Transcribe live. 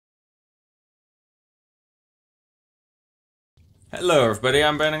Hello everybody,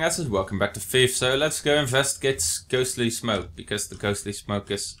 I'm Burningacidx, welcome back to Thief. So let's go investigate ghostly smoke, because the ghostly smoke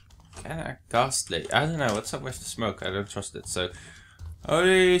is kinda ghastly. I don't know, what's up with the smoke, I don't trust it. So,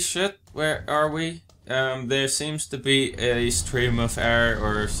 holy shit, where are we? There seems to be a stream of air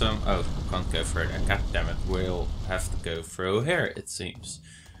or some... Oh, can't go further, god damn it, we'll have to go through here it seems.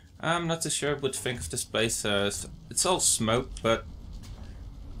 I'm not too sure what to think of this place, it's all smoke, but...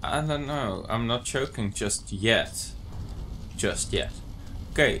 I don't know, I'm not choking just yet.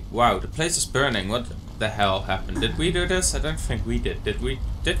 Okay, wow, the place is burning. What the hell happened? Did we do this? I don't think we did. Did we?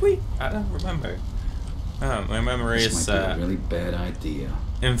 Did we? I don't remember. Oh, my memory this is might be a really bad idea.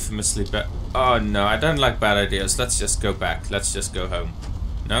 Infamously bad. Oh no, I don't like bad ideas. Let's just go back. Let's just go home.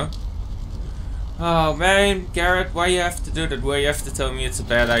 No? Oh man, Garrett, why you have to do that? Why you have to tell me it's a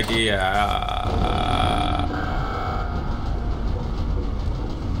bad idea?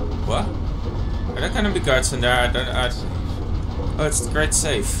 What? Are there gonna be guards in there? Oh, it's the great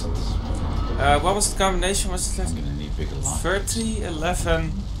safe. What was the combination? Was it like 30,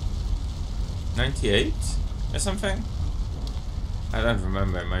 11, 98 or something? I don't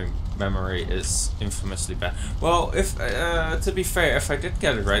remember. My memory is infamously bad. Well, if to be fair, if I did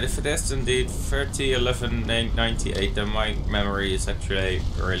get it right, if it is indeed 30, 11, 98, then my memory is actually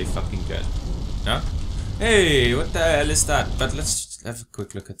really fucking good. No? Hey, what the hell is that? But let's have a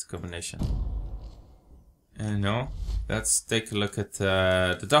quick look at the combination. No. Let's take a look at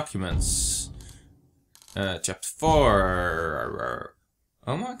the documents. Chapter 4.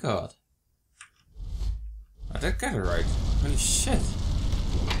 Oh my god. I did get it right. Holy shit.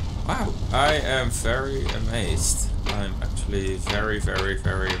 Wow. I am very amazed. I'm actually very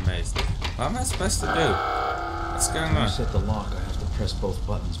amazed. What am I supposed to do? What's going on? To set the lock, I have to press both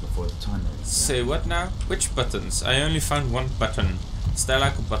buttons before the timer. Say what now? Which buttons? I only found one button. Is there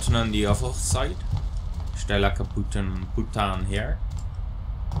like a button on the other side? Is there like a button here?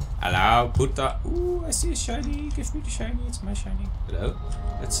 Hello, button. Ooh, I see a shiny. Give me the shiny. It's my shiny. Hello.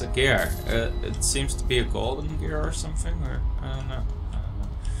 It's a gear. It seems to be a golden gear or something. Or I don't know.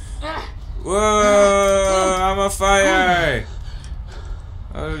 Whoa! I'm on fire!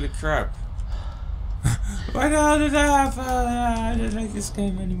 Holy crap! Why the hell did that happen? I don't like this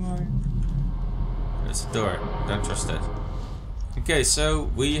game anymore. There's a door. Don't trust it. Okay, so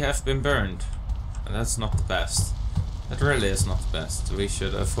we have been burned. And that's not the best. That really is not the best. We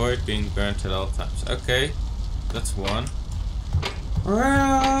should avoid being burnt at all times. Okay, that's one.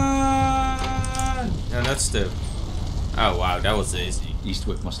 Run! And that's two. Oh wow, that was easy.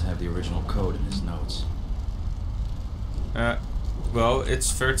 Eastwick must have the original code in his notes. Well,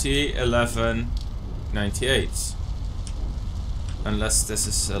 it's 30, 11, 98. Unless this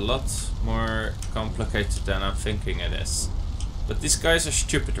is a lot more complicated than I'm thinking it is. But these guys are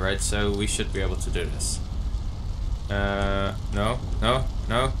stupid, right? So we should be able to do this. No.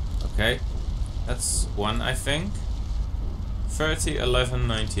 Okay. That's one, I think. 30, 11,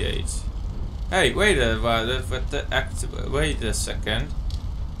 98. Hey, wait a second.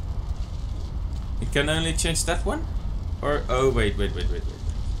 You can only change that one? Or, oh, wait.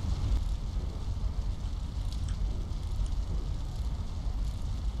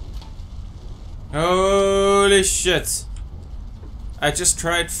 Holy shit. I just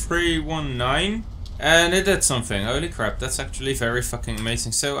tried 319 and it did something. Holy crap, that's actually very fucking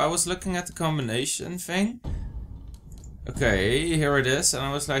amazing. So I was looking at the combination thing. Okay, here it is. And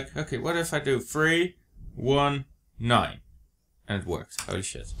I was like, okay, what if I do 319? And it worked. Holy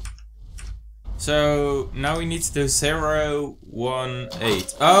shit. So now we need to do 018.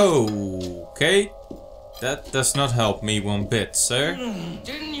 Oh, okay. That does not help me one bit, sir.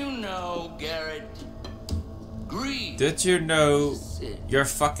 Didn't you know, Garrett? Greed. Did you know your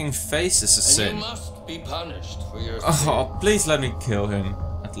fucking face is a sin? You must be punished for your sin. Oh, please let me kill him.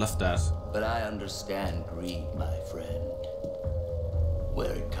 I'd love that. But I understand greed, my friend.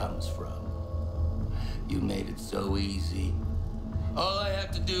 Where it comes from. You made it so easy. All I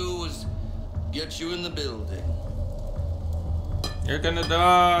had to do was get you in the building. You're gonna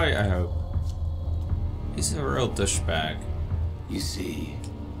die, I hope. He's a real douchebag. You see,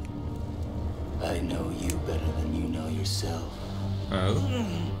 I know you better than you know yourself. Oh?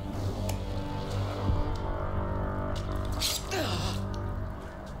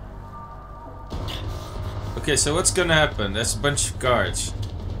 Okay, so what's gonna happen? There's a bunch of guards.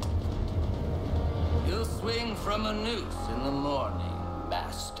 You'll swing from a noose in the morning,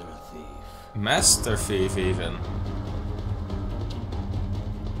 Master Thief. Master Thief, even.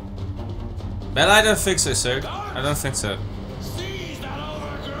 Well, I don't think so, sir. I don't think so. Seize that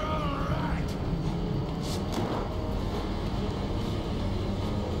overgrown rat!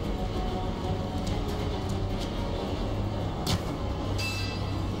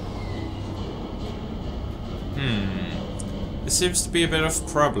 This seems to be a bit of a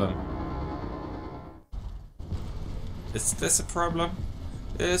problem. Is this a problem?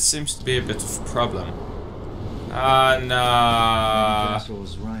 This seems to be a bit of a problem. Ah, no. Castle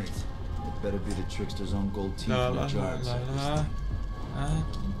was right. It better be the trickster's own gold teeth in the jars.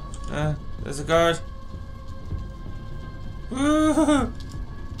 There's a guard.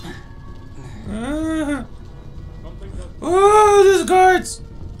 Oh, there's guards!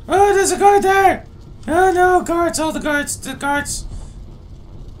 Oh, there's a guard there! Oh no, guards! All the guards! The guards!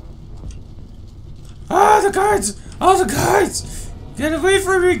 Ah, the guards! All the guards! Get away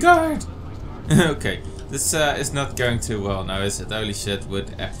from me, guard! Okay, this is not going too well now, is it? Holy shit,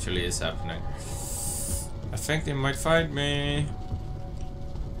 what actually is happening? I think they might find me.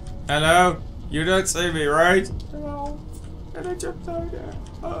 Hello? You don't see me, right? No. And I jumped out there.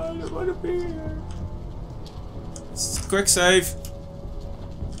 Oh, I don't want to be here. Quick save.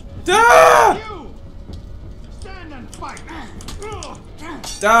 Ah! You! Stand and fight!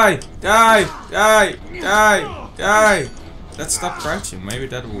 Die! Die! Die! Die! Die! Let's stop crouching. Maybe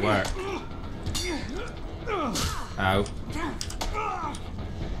that will work. Ow.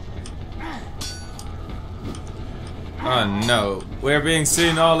 Oh no. We're being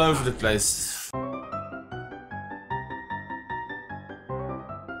seen all over the place.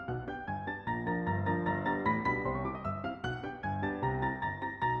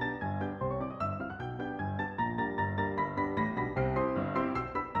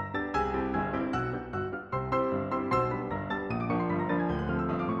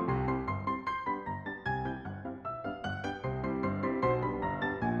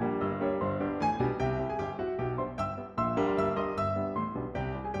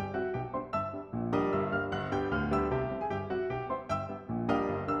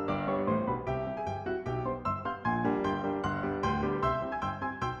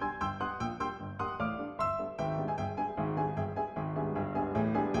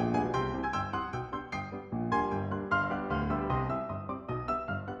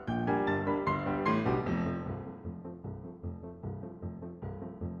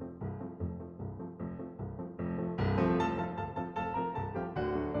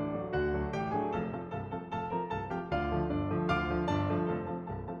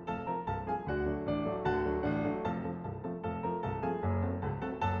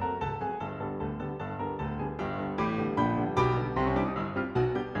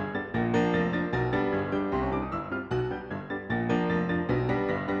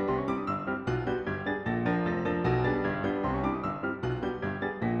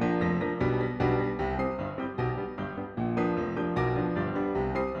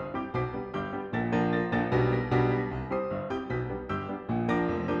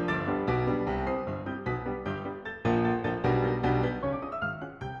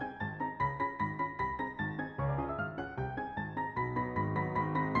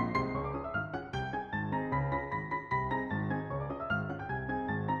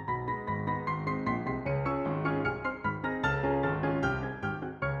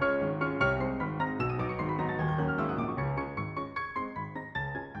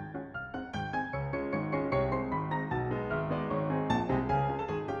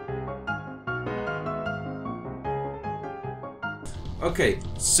 Okay,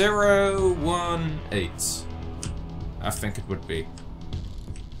 018. I think it would be.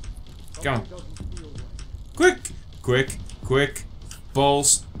 Come on. Quick! Quick! Quick!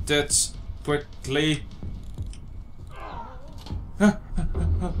 Balls, tits, quickly!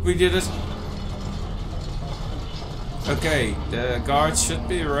 We did it! Okay, the guards should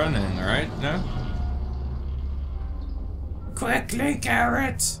be running, right? No? Quickly,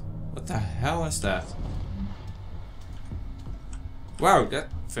 Garrett! What the hell is that? Wow, that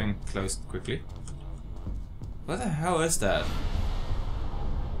thing closed quickly. What the hell is that?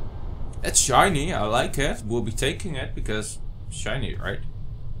 It's shiny, I like it. We'll be taking it because shiny, right?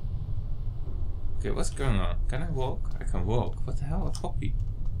 Okay, what's going on? Can I walk? I can walk. What the hell? A poppy.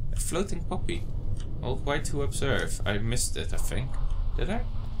 A floating poppy. Hold Y to observe. I missed it, I think. Did I?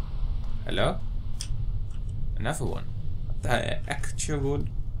 Hello? Another one. What the actual?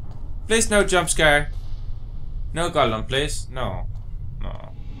 Please no jump scare. No Gollum, please. No.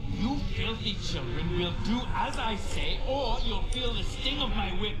 No. You filthy children will do as I say, or you'll feel the sting of my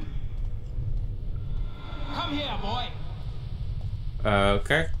whip. Come here, boy.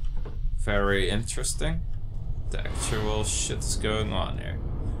 Okay. Very interesting. The actual shit's going on here.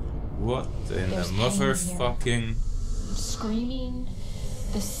 What in the motherfucking... Screaming,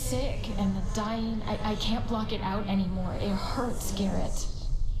 the sick and the dying. I can't block it out anymore. It hurts, Garrett.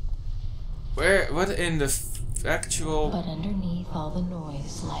 Where? What in the actual... But underneath all the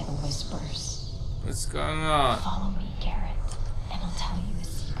noise lie the whispers. What's going on? Follow me, Garrett.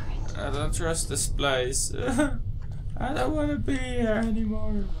 I don't trust this place. I don't want to be here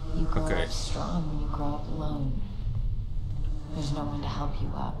anymore. You grow up strong when you grow up alone. There's no one to help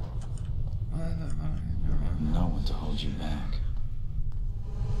you up. No one to hold you back.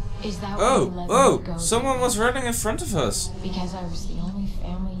 Is that why you let me go? Someone was running in front of us. Because I was the only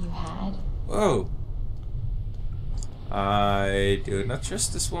family you had? Whoa. I do not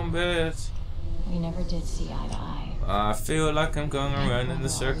trust this one bit. We never did see eye to eye. I feel like I'm going around in a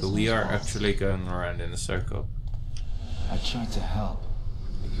circle. We are actually going around in a circle. I tried to help,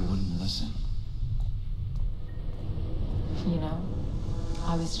 but you wouldn't listen. You know,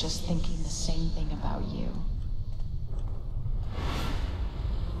 I was just thinking the same thing about you.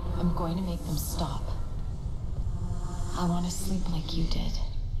 I'm going to make them stop. I want to sleep like you did.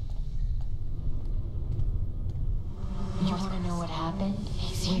 You want to know what happened?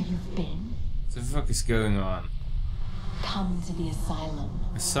 Where you've been? What the fuck is going on? Come to the asylum.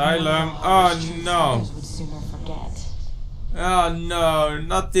 Asylum? Oh no! Would sooner forget. Oh no,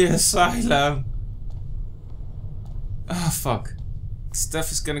 not the asylum! Oh fuck.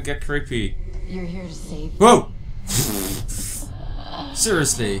 Stuff is gonna get creepy. You're here to save me. Whoa!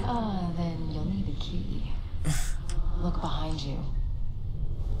 Seriously? Then you'll need a key. Look behind you.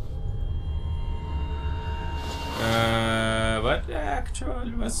 What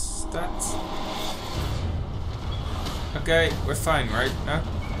actually was that? Okay, we're fine, right? No?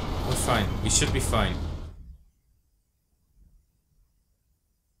 We're fine. We should be fine.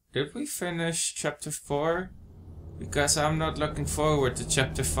 Did we finish chapter 4? Because I'm not looking forward to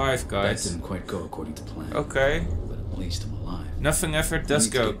chapter 5, guys. That didn't quite go according to plan. Okay. But at least I'm alive. Nothing ever does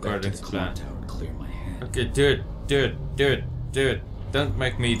go according to plan. Clear my head. Okay, do it. Don't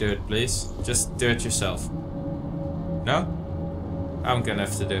make me do it, please. Just do it yourself. No? I'm gonna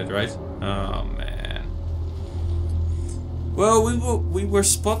have to do it, right? Oh man. Well, we were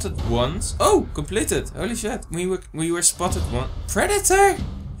spotted once. Oh, completed. Holy shit. We were spotted once. Predator?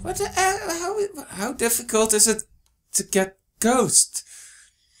 What the how difficult is it to get ghost?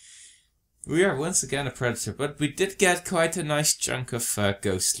 We are once again a predator, but we did get quite a nice chunk of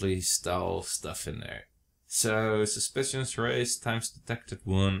ghostly style stuff in there. So, suspicions raised, times detected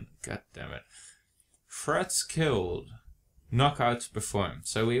 1. God damn it. Threats killed. Knockouts performed.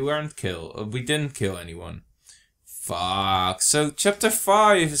 So we weren't killed. We didn't kill anyone. Fuck. So chapter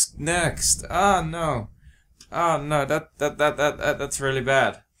 5 is next. Ah no. Oh no, that's really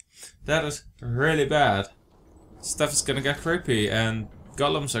bad. That is really bad. Stuff is gonna get creepy and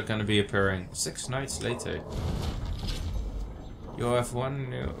golems are gonna be appearing 6 nights later. You'll have one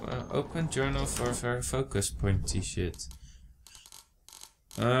new open journal for very focus pointy shit.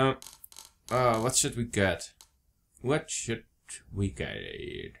 What should we get? What should we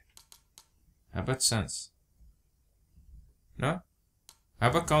get? How about sense? No? How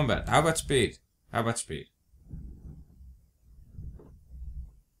about combat? How about speed? How about speed?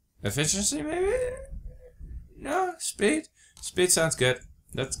 Efficiency maybe? No? Speed? Speed sounds good.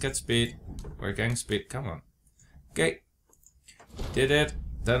 Let's get speed. We're getting speed. Come on. Okay. Did it.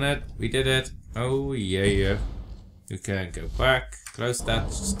 Done it. We did it. Oh yeah. We can go back. Close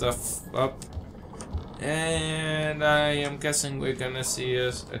that stuff up. And I am guessing we're gonna see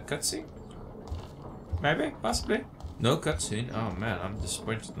a cutscene? Maybe? Possibly? No cutscene? Oh man, I'm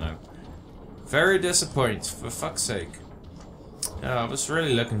disappointed now. Very disappointed, for fuck's sake. I was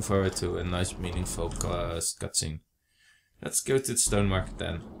really looking forward to a nice meaningful cutscene. Let's go to the stone market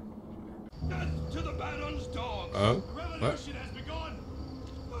then. To the Baron's dogs. Oh? The revolution has begun.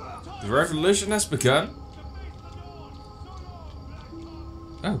 The revolution has begun?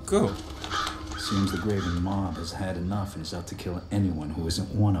 Oh, cool. Seems the Graven mob has had enough and is out to kill anyone who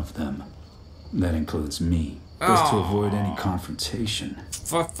isn't one of them. That includes me. Just to avoid any confrontation.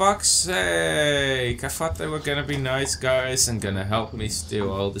 For fuck's sake! I thought they were gonna be nice guys and gonna help me steal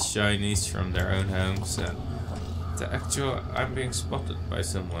all the shinies from their own homes, and I'm being spotted by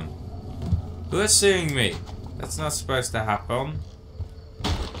someone. Who is seeing me? That's not supposed to happen.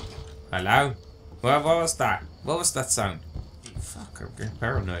 Hello? What was that? What was that sound? Fuck, I'm getting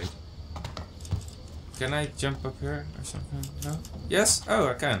paranoid. Can I jump up here or something? No? Yes? Oh,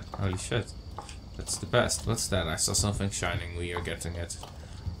 I can. Holy shit. That's the best. What's that? I saw something shining. We are getting it.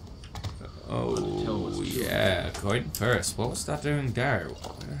 Oh, yeah. Coin purse. What was that doing there?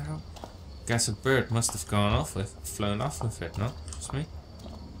 What the hell? Guess a bird must have flown off with it, no? It's me?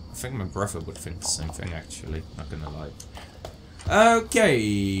 I think my brother would think the same thing, actually. Not gonna lie.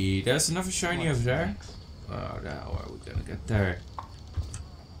 Okay. There's another shiny over there. Oh, how are we gonna get there?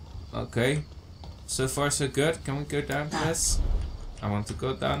 Okay. So far, so good. Can we go down, please? I want to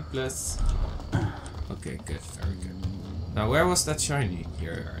go down, please. Okay, good. Very good. Now where was that shiny?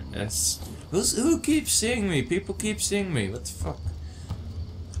 Here. Who keeps seeing me? People keep seeing me. What the fuck?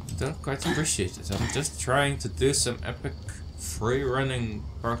 I don't quite appreciate it. I'm just trying to do some epic free running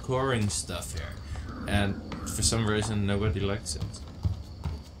parkouring stuff here. And for some reason nobody likes it.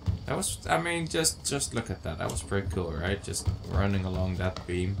 That was, I mean, just look at that. That was pretty cool, right? Just running along that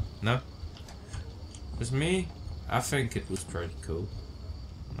beam. No? It was me? I think it was pretty cool.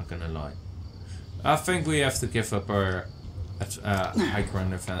 I'm not gonna lie. I think we have to give up our hike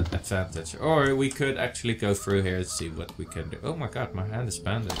run advantage. Or we could actually go through here and see what we can do. Oh my god, my hand is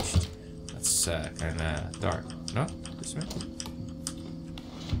bandaged. That's kinda dark. No? This way?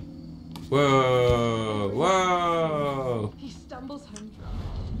 Whoa! Whoa! He stumbles home drunk.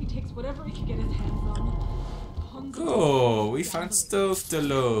 He takes whatever he can get his hands on. Cool! We found stove to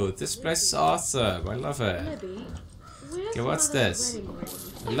load. This place is awesome. I love it. Okay, what's this?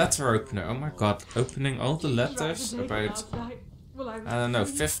 A letter opener. Oh my god, opening all the letters about, I don't know,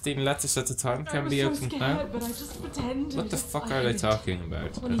 15 letters at a time can be opened now? What the fuck are they talking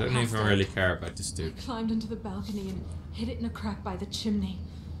about? I don't even really care about this dude. I climbed into the balcony and hid it in a crack by the chimney.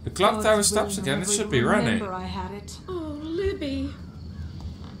 The clock tower stops again, it should be running. I had it. Oh, Libby.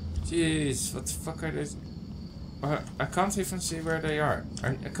 Jeez, what the fuck are they? I can't even see where they are.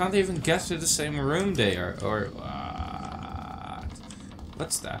 I can't even get to the same room they are, or what?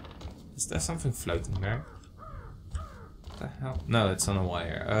 What's that? Is there something floating there? What the hell? No, it's on a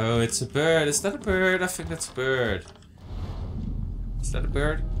wire. Oh, it's a bird. Is that a bird? I think that's a bird. Is that a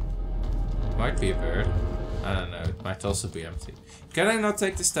bird? It might be a bird. I don't know. It might also be empty. Can I not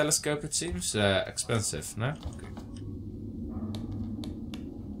take this telescope? It seems expensive, no? Okay.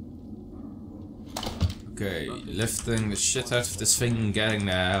 Okay, lifting the shit out of this thing and getting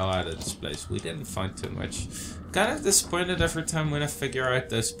the hell out of this place. We didn't find too much. Kind of disappointed every time when I figure out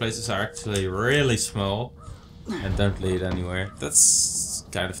those places are actually really small and don't lead anywhere. That's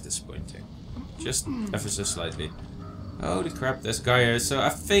kind of disappointing. Just ever so slightly. Holy crap, this guy here. So I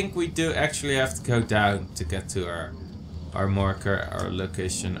think we do actually have to go down to get to our marker, our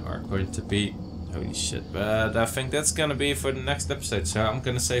location, our point to be. Holy shit, but I think that's gonna be for the next episode. So I'm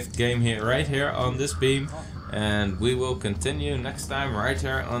gonna save the game here, right here on this beam. And we will continue next time right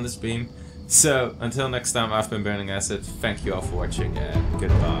here on this beam. So until next time, I've been Burningacidx. Thank you all for watching and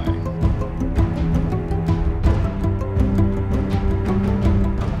goodbye.